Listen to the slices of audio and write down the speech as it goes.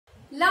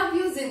Love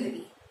you,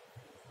 Zindagi.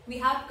 We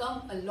have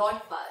come a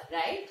lot far,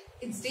 right?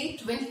 It's day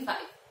 25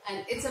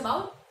 and it's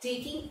about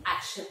taking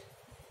action.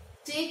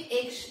 Take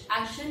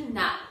action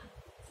now.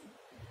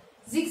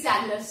 Zig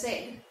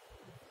said,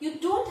 you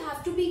don't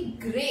have to be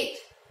great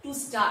to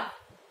start,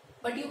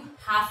 but you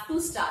have to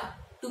start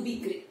to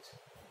be great.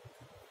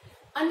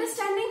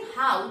 Understanding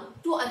how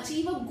to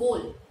achieve a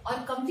goal or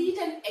complete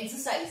an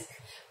exercise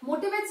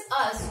motivates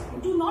us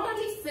to not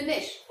only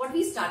finish what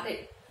we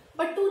started,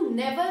 but to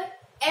never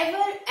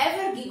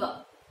ever give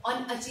up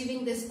on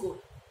achieving this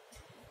goal.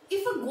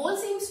 If a goal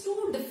seems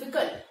too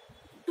difficult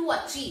to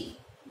achieve,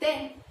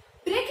 then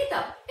break it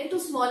up into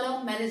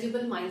smaller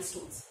manageable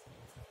milestones.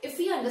 If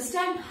we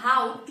understand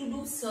how to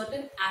do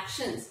certain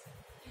actions,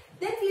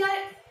 then we are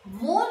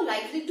more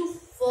likely to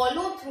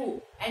follow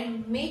through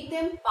and make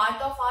them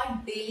part of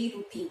our daily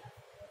routine.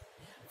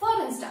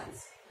 For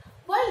instance,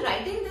 while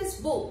writing this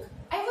book,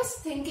 I was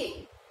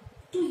thinking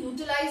to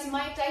utilize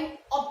my time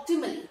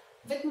optimally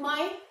with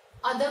my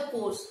other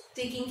course,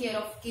 taking care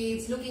of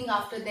kids, looking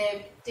after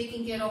them,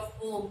 taking care of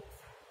home.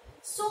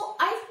 So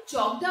I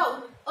chalked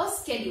out a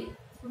schedule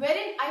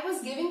wherein I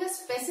was giving a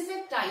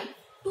specific time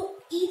to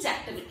each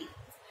activity,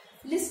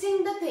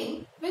 listing the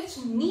thing which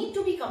need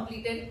to be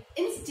completed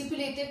in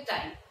stipulated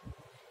time.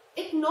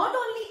 It not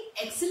only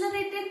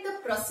accelerated the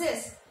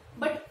process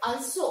but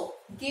also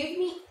gave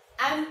me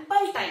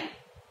ample time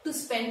to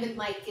spend with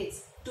my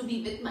kids, to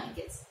be with my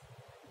kids.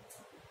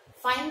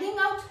 Finding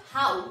out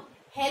how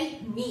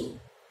helped me.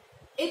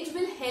 It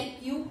will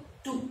help you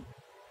too.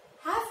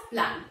 Have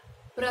plan,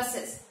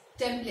 process,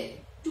 template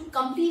to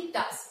complete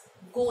task,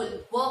 goal,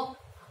 work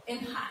in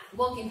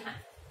hand.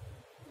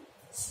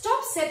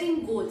 Stop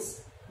setting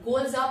goals.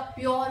 Goals are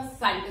pure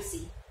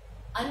fantasy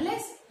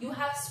unless you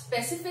have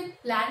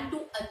specific plan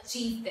to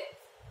achieve them.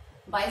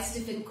 By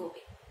Stephen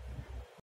Covey.